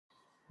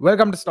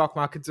Welcome to stock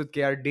markets with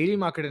K R daily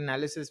market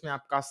analysis में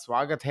आपका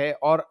स्वागत है।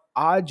 और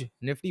आज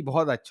निफ्टी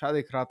बहुत अच्छा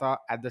दिख रहा था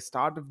at the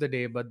start of the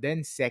day, but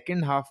then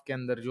second half के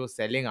अंदर जो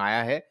सेलिंग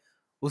आया है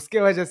उसके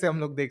वजह से हम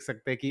लोग देख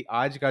सकते हैं कि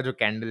आज का जो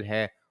कैंडल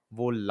है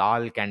वो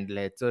लाल कैंडल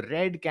है। It's a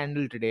red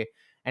candle today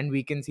and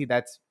we can see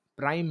that's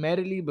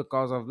primarily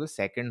because of the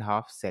second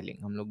half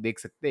selling. हम लोग देख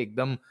सकते हैं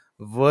एकदम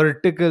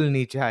वर्टिकल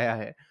नीचे आया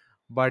है।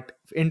 बट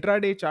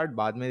इंट्राडे चार्ट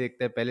बाद में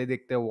देखते हैं, पहले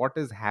देखते हैं what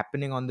is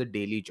happening on the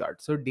daily chart.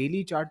 So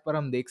daily chart पर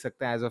हम देख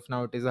सकते हैं as of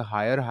now it is a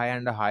higher high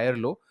and a higher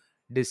low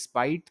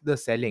despite the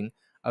selling.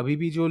 अभी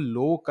भी जो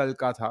लो कल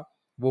का था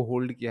वो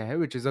होल्ड किया है,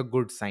 which is a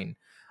good sign.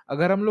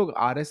 अगर हम लोग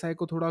आरएसआई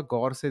को थोड़ा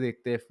गौर से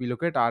देखते हैं, if we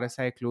look at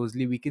RSI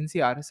closely we can see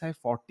RSI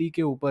 40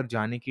 के ऊपर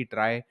जाने की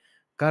ट्राई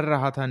कर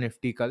रहा था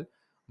निफ्टी कल,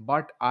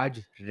 बट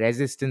आज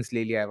रेजिस्टेंस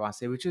ले लिया है वहां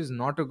से, which is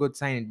not a good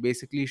sign. It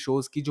basically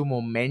shows की जो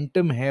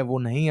मोमेंटम है वो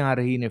नहीं आ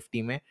रही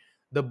निफ्टी में।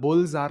 The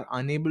bulls are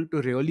unable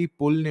to really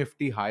pull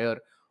Nifty higher.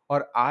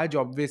 और आज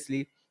obviously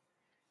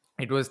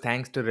it was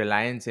thanks to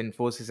Reliance,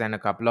 Infosys and a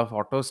couple of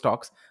auto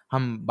stocks.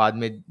 हम बाद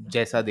में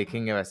जैसा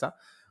देखेंगे वैसा,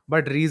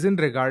 बट रीजन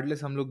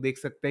रिगार्डलेस हम लोग देख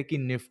सकते हैं कि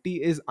Nifty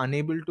is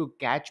unable to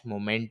catch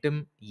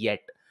momentum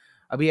yet.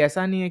 अभी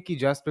ऐसा नहीं है कि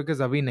जस्ट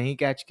बिकॉज अभी नहीं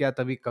कैच किया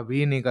तभी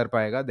कभी नहीं कर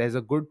पाएगा। There is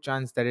a good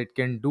chance that it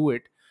can do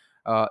it.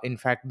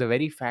 In fact the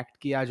very fact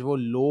कि आज वो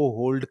लो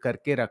होल्ड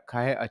करके रखा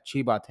है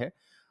अच्छी बात है,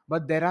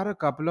 but there are a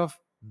couple of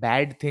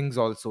bad things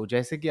also.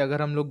 जैसे कि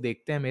अगर हम लोग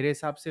देखते हैं, मेरे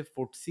हिसाब से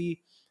फुटसी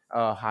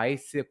हाई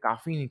से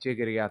काफी नीचे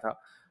गिर गया था।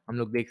 हम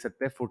लोग देख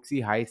सकते हैं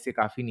फुटसी हाई से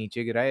काफी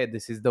नीचे गिरा है।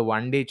 This is the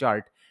one day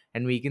chart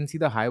and we can see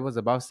the high was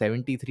about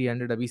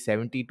 7300, अभी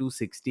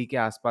 7260 के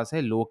आसपास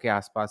है, लो के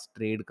आसपास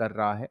ट्रेड कर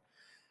रहा है।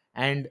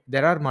 And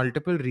there are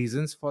multiple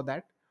reasons for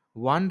that.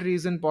 One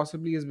reason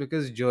possibly is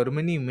because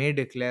Germany may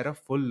declare a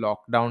full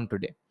lockdown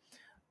today.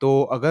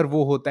 तो अगर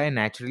वो होता है,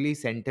 नेचुरली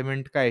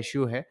सेंटिमेंट का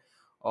इश्यू है।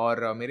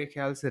 और मेरे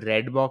ख्याल से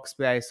रेड बॉक्स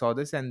पे I saw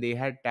this and they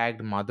had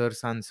tagged mother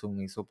sun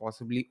Sumi, so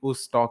possibly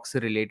उस स्टॉक से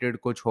रिलेटेड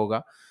कुछ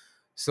होगा।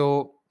 So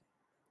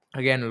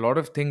again lot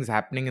of things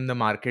happening in the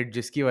market,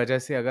 जिसकी वजह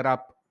से अगर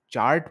आप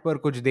चार्ट पर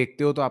कुछ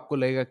देखते हो तो आपको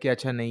लगेगा कि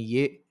अच्छा नहीं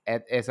ये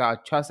ऐसा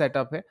अच्छा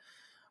सेटअप है,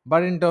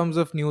 but in terms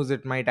of news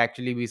it might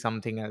actually be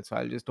something else.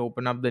 I just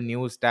open up the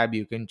news tab,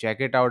 you can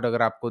check it out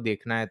अगर आपको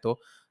देखना है तो।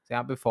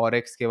 यहाँ पे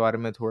फॉरेक्स के बारे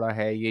में थोड़ा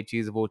है, ये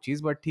चीज वो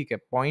चीज, बट ठीक है।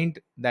 पॉइंट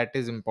दैट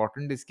इज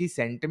इंपॉर्टेंट, इसकी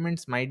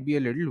sentiments might be a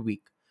little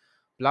week,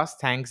 plus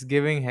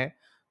Thanksgiving hai.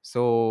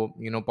 So,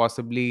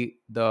 possibly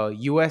the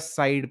US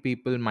side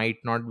people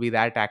might not be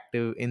that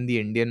active in the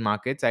Indian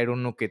markets. I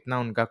don't know kitna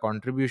unka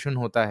contribution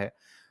hota hai.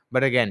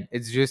 But again,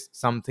 it's just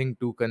something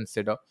to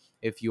consider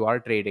if you are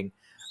trading.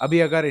 अभी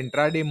अगर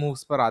intraday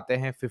moves पर आते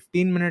हैं,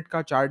 15 minute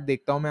का chart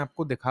देखता हूँ मैं,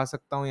 आपको दिखा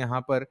सकता हूँ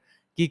यहाँ पर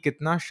कि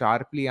कितना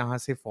शार्पली यहाँ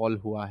से फॉल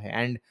हुआ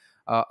है। And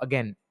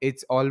again,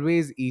 it's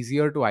always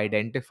easier to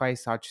identify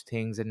such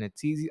things and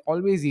it's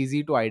always easy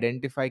to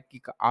identify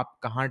कि आप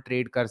कहाँ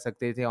ट्रेड कर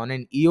सकते थे on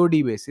an EOD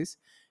basis,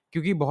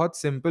 क्योंकि बहुत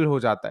सिंपल हो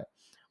जाता है।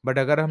 बट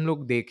अगर हम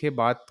लोग देखें,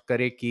 बात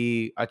करें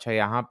कि अच्छा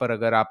यहाँ पर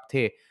अगर आप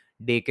थे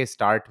डे के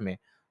स्टार्ट में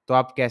तो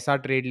आप कैसा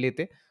ट्रेड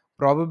लेते,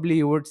 प्रॉबेबली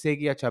यू वुड से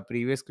कि अच्छा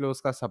प्रीवियस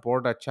क्लोज का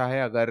सपोर्ट अच्छा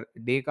है, अगर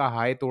डे का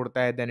हाई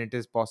तोड़ता है then it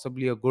is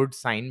possibly a good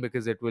sign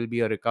because it will be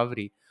a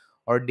recovery.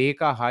 और डे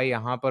का हाई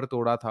यहाँ पर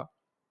तोड़ा था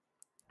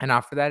and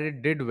after that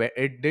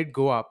it did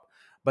go up,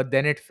 but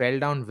then it fell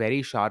down very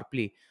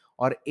sharply।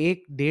 और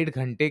एक डेढ़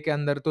घंटे के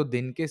अंदर तो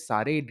दिन के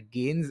सारे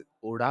गेन्स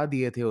उड़ा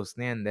दिए थे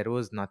उसने and there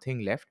was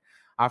nothing left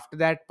after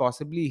that.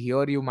 Possibly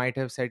here you might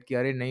have said कि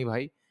अरे नहीं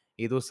भाई,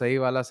 ये तो सही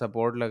वाला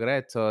सपोर्ट लग रहा है,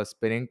 it's a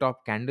spinning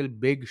top candle,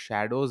 big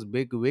shadows,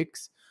 big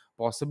Vicks,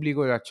 possibly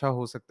कोई अच्छा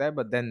हो सकता है,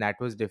 but then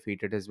that was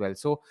defeated as well.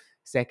 So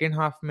second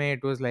half में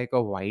it was like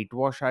a white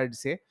wash आइड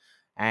से।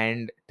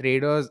 एंड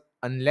ट्रेडर्स,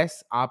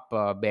 अनलेस आप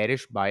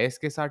बेरिश बायस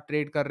के साथ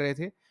ट्रेड कर रहे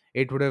थे,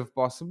 it would have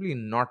possibly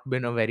not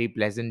been a very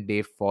pleasant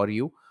day for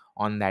you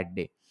on that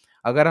day.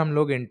 अगर हम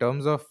लोग इन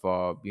टर्म्स ऑफ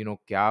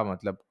क्या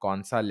मतलब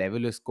कौन सा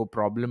लेवल इसको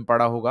प्रॉब्लम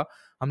पड़ा होगा,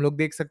 हम लोग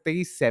देख सकते हैं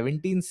कि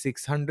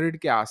 17600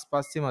 के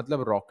आसपास से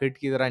मतलब रॉकेट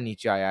की तरह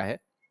नीचे आया है।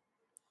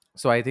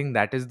 सो I think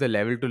that is the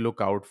level two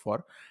look out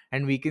for.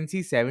 And we can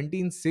see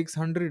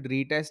 17600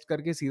 retest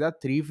करके सीधा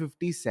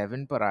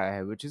 357 पर आया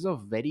है, which is a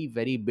very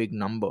very big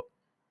number,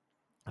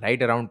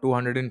 right around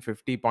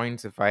 250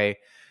 points if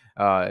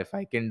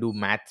I can do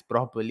maths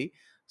properly।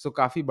 so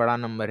काफी बड़ा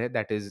number है,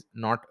 that is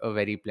not a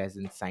very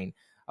pleasant sign।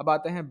 अब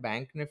आते हैं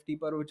बैंक निफ्टी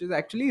पर, which is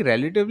actually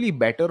relatively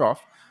better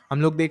off।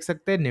 हम लोग देख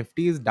सकते हैं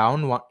Nifty is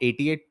down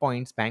 88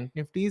 points, bank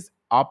Nifty is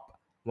up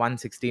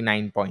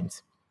 169 points।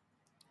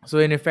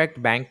 so in effect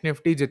bank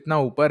Nifty जितना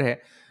ऊपर है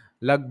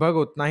लगभग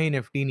उतना ही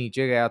निफ्टी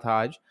नीचे गया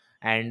था आज,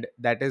 and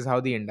that is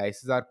how the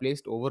indices are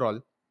placed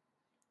overall।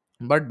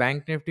 But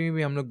bank Nifty में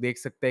भी हम लोग देख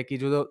सकते हैं कि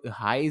जो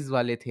हाईज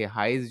वाले थे,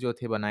 हाईज जो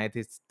थे बनाए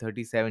थे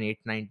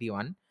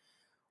 37,891,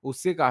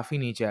 उससे काफी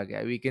नीचे आ गया।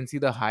 We can see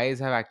the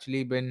highs have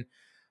actually been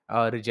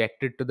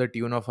rejected to the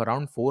tune of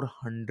around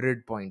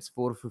 400 points,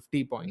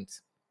 450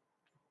 points,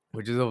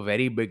 which is a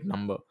very big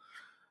number.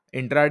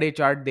 Intraday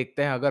chart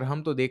देखते हैं अगर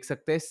हम, तो देख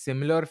सकते हैं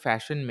सिमिलर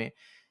फैशन में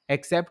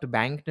accept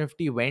bank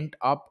Nifty went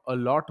up a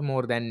lot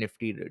more than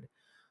Nifty did.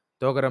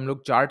 तो अगर हम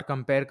लोग चार्ट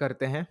कंपेयर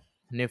करते हैं,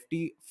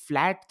 निफ्टी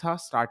फ्लैट था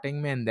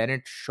स्टार्टिंग में and then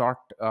it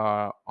shot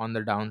on the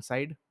down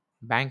side.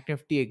 Bank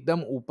Nifty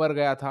एकदम ऊपर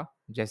गया था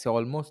जैसे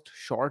ऑलमोस्ट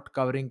शॉर्ट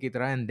कवरिंग की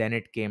तरह and then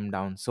it came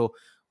down. So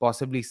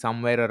possibly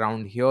somewhere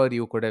around here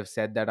you could have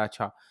said that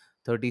अच्छा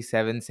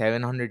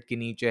 37,700 के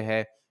नीचे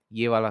है,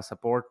 ये वाला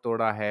सपोर्ट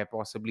तोड़ा है,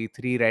 possibly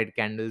 3 red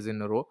candles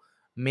in a row,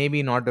 may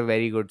be not a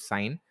very good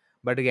sign.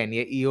 But again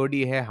ये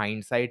EOD है,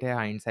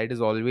 hindsight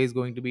is always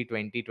going to be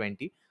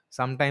 2020।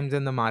 Sometimes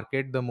in the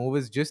market the move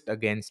is just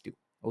against you,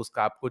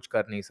 उसका आप कुछ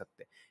कर नहीं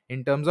सकते।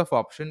 In terms of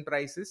option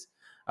prices,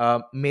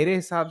 मेरे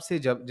हिसाब से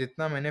जब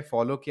जितना मैंने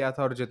फॉलो किया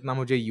था और जितना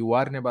मुझे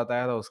यूआर ने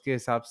बताया था उसके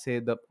हिसाब से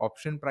the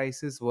option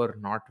prices were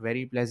not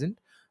very pleasant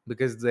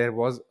because there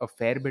was a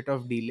fair bit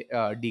of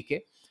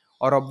DK.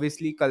 और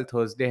ऑब्वियसली कल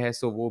थर्सडे है,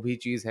 सो वो भी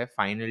चीज़ है,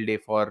 final day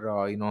for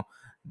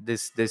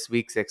this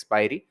weeks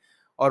expiry.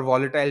 और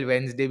वॉलेटाइल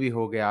वेंसडे भी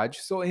हो गया आज,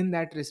 सो in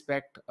that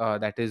respect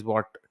that is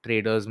what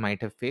traders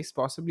might have faced,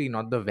 possibly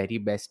not the very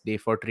best day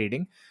for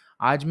trading.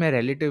 आज मैं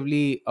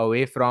relatively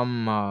away from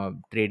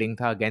trading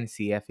था, again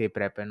CFA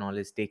prep and all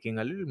is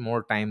taking a little more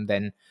time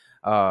than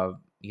uh,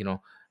 you know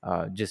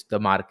just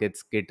the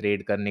markets के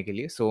trade करने के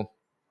लिए, so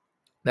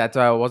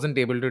that's why I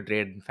wasn't able to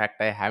trade. In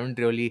fact, I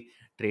haven't really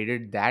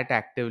traded that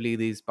actively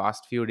these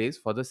past few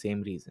days for the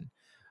same reason.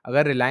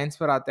 अगर रिलायंस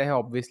पर आते हैं,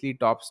 obviously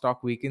top stock,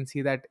 we can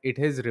see that it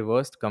has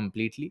reversed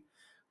completely.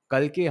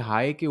 कल के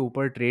high के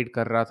ऊपर trade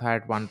कर रहा था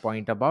eight one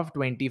point above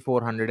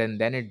 2400 and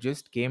then it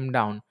just came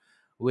down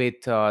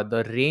with the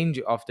range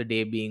of the day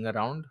being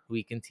around,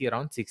 we can see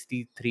around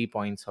 63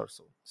 points or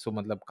so. So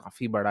मतलब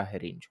काफ़ी बड़ा है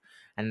range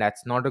and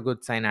that's not a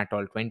good sign at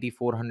all.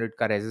 2400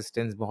 का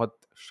resistance बहुत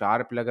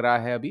sharp लग रहा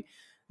है अभी.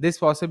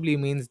 This possibly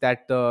means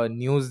that the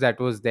news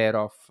that was there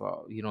of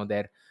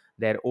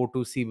their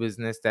O2C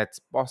business,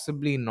 that's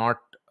possibly not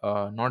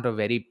a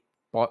very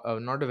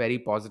not a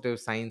very positive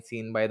sign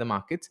seen by the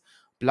markets.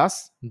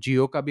 Plus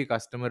Jio का भी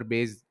customer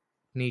base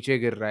नीचे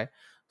गिर रहा है.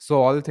 So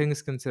all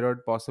things considered,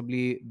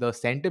 possibly the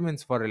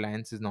sentiments for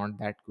Reliance is not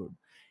that good.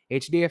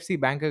 HDFC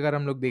bank अगर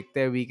हम लोग देखते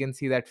हैं, we can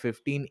see that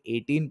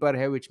 1518 पर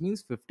है, which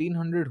means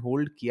 1500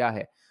 hold किया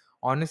है.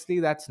 Honestly,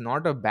 that's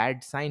not a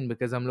bad sign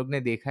because हम लोग ने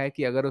देखा है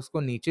कि अगर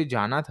उसको नीचे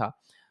जाना था,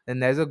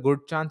 then there's a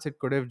good chance it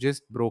could have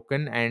just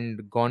broken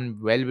and gone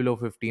well below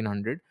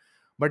 1500.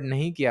 But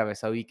नहीं किया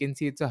वैसा. We can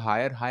see it's a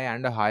higher high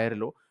and a higher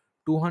low.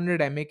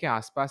 200 MA के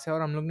आसपास है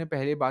और हम लोग ने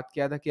पहले बात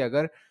किया था कि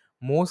अगर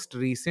मोस्ट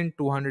रीसेंट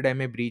 200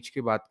 MA ब्रीच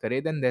की बात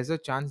करें, then there is a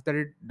chance that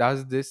it does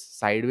this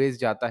sideways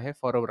जाता है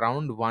for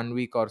around 1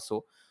 week or so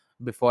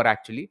before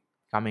actually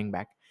coming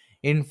back.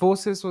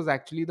 Infosys was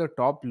actually the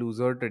top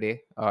loser today,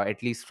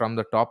 at least from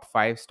the top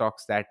 5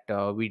 stocks that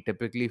we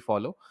typically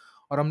follow.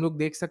 और हम लोग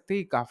देख सकते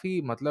हैं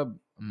काफ़ी मतलब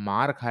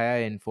मार खाया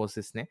है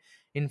इन्फोसिस ने.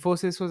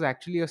 Infosys was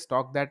actually a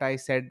stock that I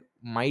said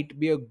might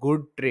be a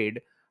good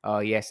trade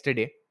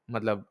yesterday.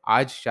 मतलब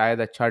आज शायद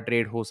अच्छा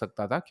ट्रेड हो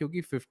सकता था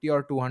क्योंकि 50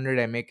 और 200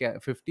 MA के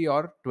 50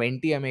 और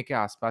 20 MA के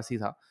आसपास ही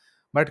था,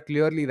 but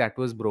clearly that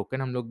was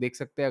broken. हम लोग देख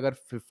सकते हैं अगर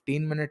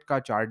 15 मिनट का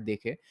चार्ट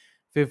देखें,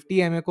 50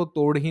 MA को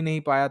तोड़ ही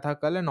नहीं पाया था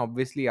कल एंड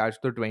ऑब्वियसली आज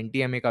तो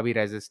 20 MA का भी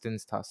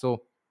रेजिस्टेंस था. सो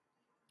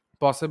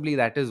possibly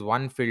that is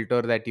one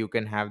filter that you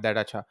can have that.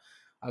 अच्छा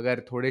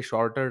अगर थोड़े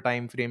शॉर्टर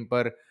टाइम फ्रेम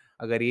पर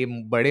अगर ये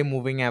बड़े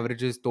मूविंग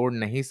एवरेजेस तोड़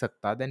नहीं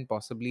सकता, देन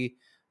पॉसिबली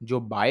जो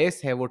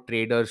बायस है वो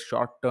ट्रेडर्स,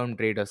 शॉर्ट टर्म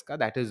ट्रेडर्स का,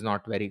 that is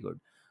not very good.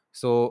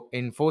 सो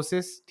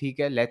इन्फोसिस ठीक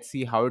है, let's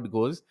see how it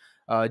goes.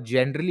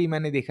 Generally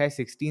मैंने देखा है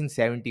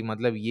 1670,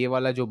 मतलब ये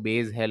वाला जो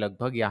बेस है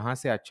लगभग यहाँ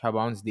से अच्छा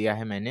बाउंस दिया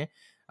है मैंने.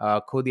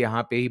 खुद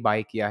यहाँ पे ही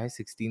बाय किया है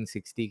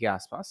 1660 के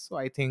आसपास. सो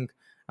I think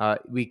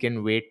we can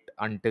wait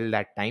until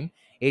that time.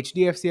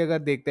 HDFC अगर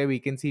देखते हैं, we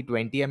can see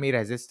 20 MA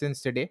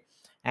resistance today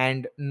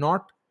and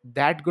not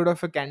that good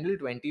of a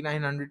candle.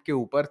 2900 के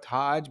ऊपर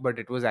था आज, but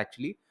it was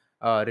actually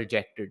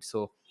rejected. So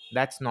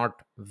that's not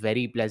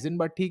very pleasant,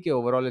 but ठीक है,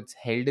 overall it's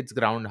held its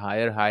ground,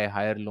 higher high,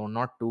 higher low,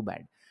 not too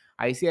bad.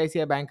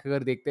 ICICI bank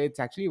अगर देखते हैं,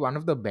 it's actually one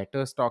of the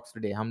better stocks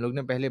today. हम लोग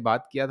ने पहले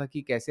बात किया था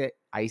कि कैसे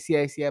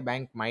ICICI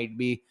bank might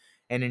be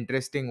an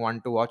interesting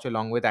one to watch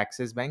along with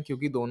Axis Bank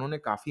क्योंकि दोनों ने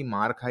काफ़ी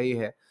मार खाई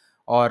है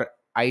और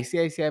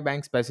ICICI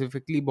बैंक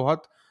स्पेसिफिकली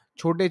बहुत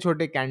छोटे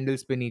छोटे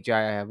कैंडल्स पे नीचे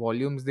आया है.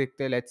 वॉल्यूम्स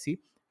देखते हैं, let's see.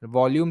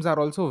 Volumes are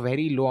also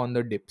very low on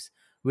the dips,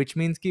 which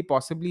means कि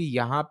पॉसिबली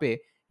यहाँ पे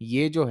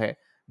ये जो है,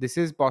 this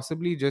is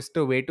possibly just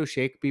a way to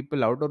shake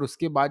people out और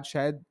उसके बाद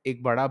शायद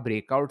एक बड़ा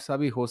ब्रेकआउट सा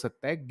भी हो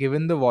सकता है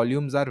given the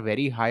volumes are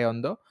very high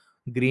on the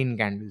green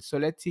candles. So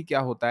let's see क्या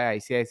होता है.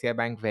 ICICI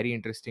bank very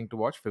interesting to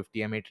watch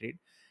 50 MA trade.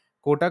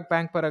 Kotak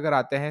bank पर अगर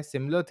आते हैं,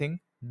 सिमिलर थिंग.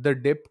 द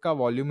डिप का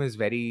volume is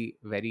very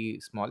very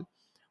small,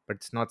 but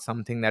it's not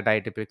something that I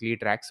typically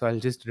track, so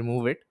I'll just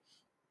remove it.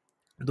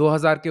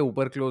 2000 के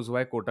ऊपर close हुआ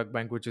है Kotak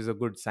bank, which is a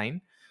good sign,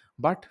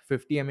 but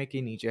 50 MA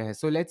के नीचे है.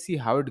 So let's see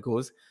how it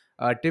goes.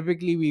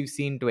 Typically we've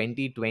seen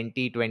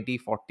 2020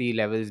 2040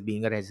 levels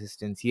being a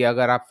resistance. ये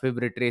अगर आप फिब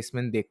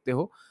रिट्रेसमेंट देखते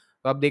हो,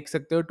 तो आप देख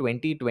सकते हो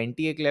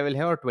 2020 एक लेवल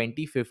है और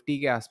 2050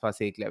 के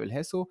आसपास एक लेवल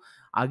है। सो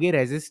आगे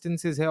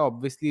रेजिस्टेंसेस है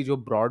ऑब्वियसली। जो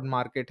ब्रॉड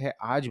मार्केट है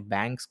आज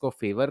बैंक्स को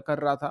फेवर कर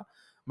रहा था,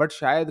 बट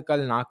शायद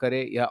कल ना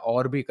करे या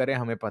और भी करे,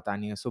 हमें पता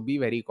नहीं है। सो be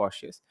very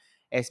cautious.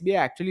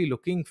 SBI actually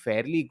looking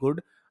fairly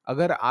good.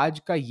 अगर आज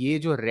का ये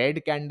जो रेड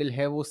कैंडल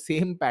है वो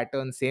सेम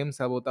पैटर्न सेम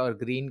सब होता और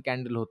ग्रीन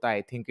कैंडल होता,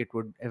 I think it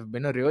would have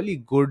been a really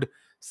good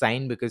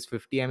sign, because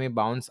 50 MA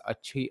bounce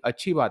अच्छी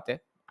अच्छी बात है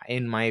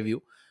in my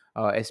view,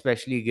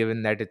 specially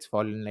given that it's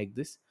fallen like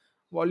this.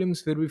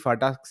 Volumes फिर भी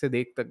फटाक से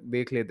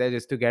देख लेते हैं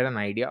just to get an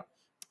idea.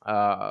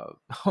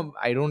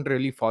 I don't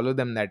really follow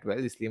them that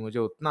well, इसलिए मुझे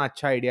उतना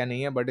अच्छा आइडिया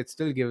नहीं है, but it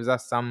still gives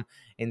us some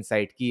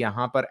insight कि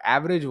यहाँ पर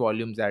एवरेज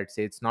वॉल्यूम्स एट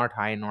से it's not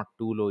high not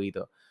to low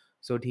इधर।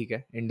 सो ठीक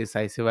है,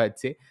 इनडिसाइसिव आज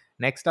से।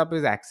 Next up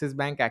is axis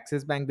bank.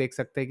 Axis bank देख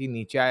सकते हैं कि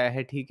नीचे आया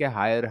है, ठीक है,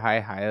 higher high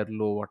higher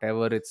low what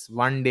ever, it's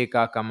one day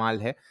का कमाल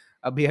है।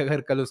 अभी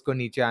अगर कल उसको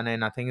नीचे आना है,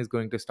 nothing is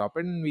going to stop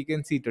it. And we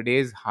can see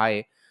today's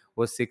high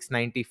वो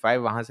 695,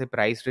 वहां से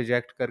प्राइस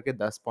रिजेक्ट करके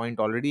 10 पॉइंट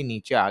ऑलरेडी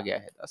नीचे आ गया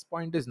है। 10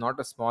 point is not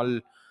a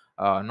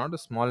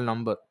small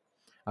number.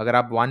 अगर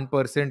आप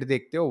 1%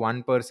 देखते हो,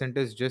 1%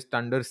 is just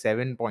under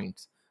 7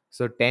 points.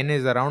 So 10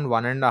 is around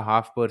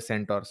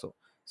 1.5% और सो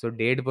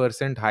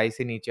 1.5% हाई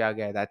से नीचे आ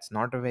गया है। That's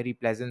not a very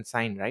pleasant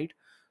sign, right?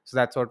 So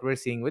that's what we are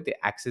seeing with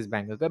axis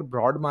bank. अगर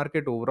ब्रॉड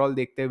मार्केट ओवरऑल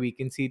देखते हैं, we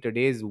can see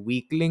today's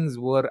weaklings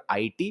were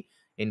IT,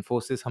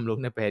 Infosys हम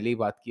लोग ने पहले ही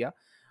बात किया,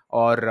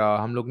 और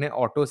हम लोग ने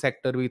ऑटो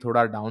सेक्टर भी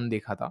थोड़ा डाउन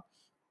देखा था।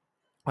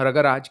 और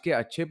अगर आज के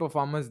अच्छे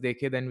परफॉर्मेंस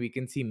देखे, then we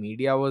can C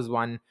media was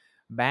one.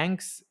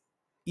 Banks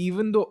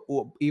even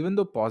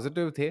though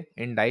positive थे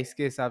इन डाइस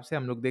के हिसाब से,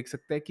 हम लोग देख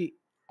सकते हैं कि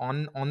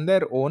on on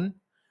their own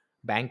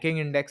banking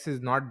index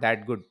is not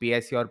that good,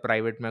 PSC और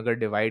प्राइवेट में अगर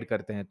डिवाइड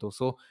करते हैं तो।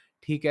 सो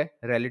ठीक है,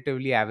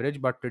 relatively average,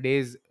 but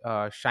today's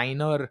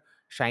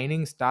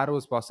shining star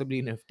was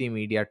possibly Nifty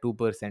media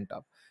 2%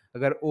 up.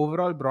 अगर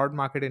ओवरऑल ब्रॉड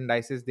मार्केट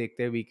इंडाइसेस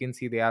देखते हैं, we can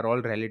see they are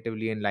all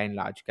relatively in line,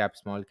 large cap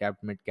small cap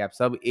mid cap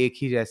सब एक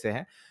ही जैसे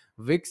हैं।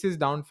 VIX is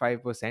down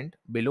 5%,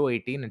 below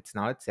 18, it's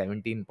now at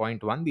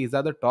 17.1. These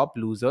are the top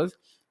losers.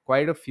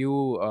 Quite a few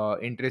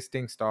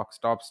interesting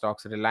stocks, top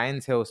stocks.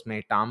 Reliance है उसमें,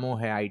 Tamo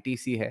है,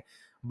 ITC है,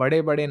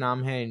 बड़े बड़े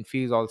नाम हैं.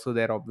 Infi is also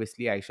there,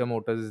 obviously. Aisha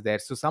Motors is there.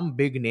 So some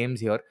big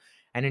names here.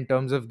 And in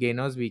terms of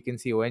gainers, we can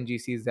see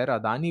ONGC is there.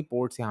 Adani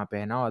Ports यहाँ पे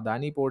है now.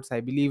 Adani Ports,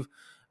 I believe,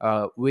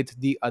 with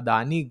the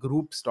Adani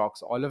Group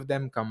stocks, all of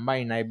them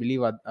combined, I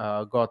believe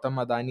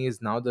Gautam Adani is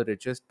now the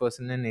richest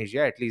person in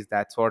Asia. At least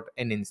that's what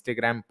an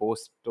Instagram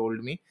post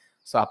told me.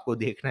 So आपको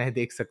देखना है,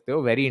 देख सकते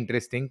हो. Very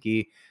interesting कि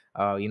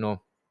you know,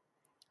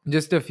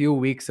 just a few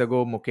weeks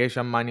ago, Mukesh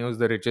Ambani was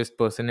the richest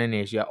person in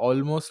Asia,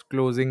 almost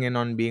closing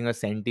in on being a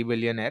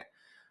centi-billionaire.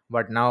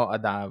 But now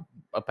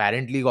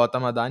apparently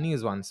Gautam Adani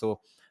is one. So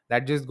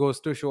that just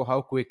goes to show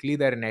how quickly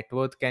their net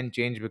worth can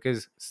change,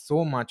 because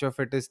so much of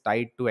it is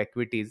tied to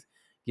equities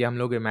कि हम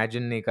लोग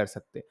imagine नहीं कर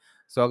सकते.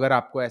 So अगर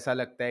आपको ऐसा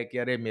लगता है कि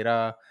अरे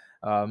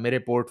मेरे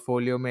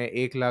पोर्टफोलियो में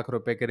 1 लाख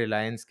रुपए के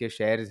रिलायंस के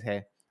शेयर्स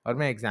है, और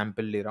मैं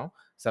एग्जाम्पल ले रहा हूँ,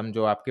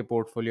 समझो आपके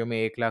पोर्टफोलियो में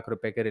 1 लाख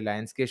रुपए के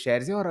रिलायंस के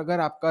शेयर्स है, और अगर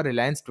आपका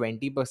रिलायंस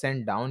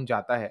 20% डाउन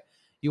जाता है,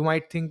 यू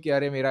माइट थिंक कि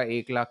अरे मेरा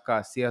 1 लाख का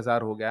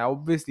 80,000 हो गया.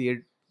 ऑब्वियसली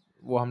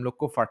वो हम लोग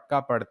को फटका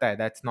पड़ता है.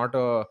 That's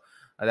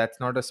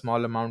not a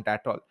small amount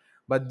at all.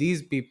 But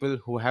these people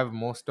who have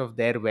most of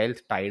their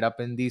wealth tied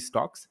up in these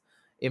stocks,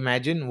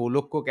 imagine वो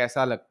लोग को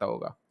कैसा लगता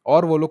होगा.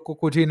 और वो लोग को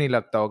कुछ ही नहीं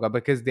लगता होगा,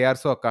 because they are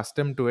so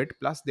accustomed to it,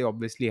 plus they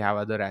obviously have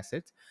other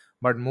assets,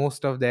 but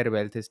most of their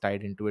wealth is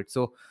tied in to it.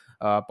 So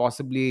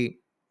possibly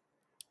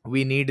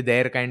we need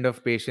their kind of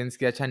patience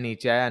कि अच्छा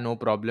नीचे आया, no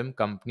problem,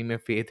 company में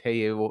faith है,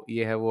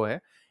 ये है वो है.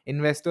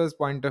 Investors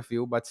point of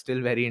view, but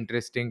still very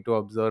interesting to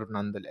observe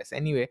nonetheless.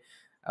 Anyway,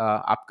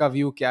 आपका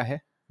व्यू क्या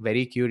है?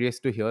 Very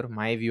curious to here.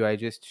 My view I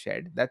just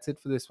shared. That's it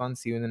for this one.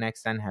 C you in the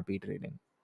next and happy trading.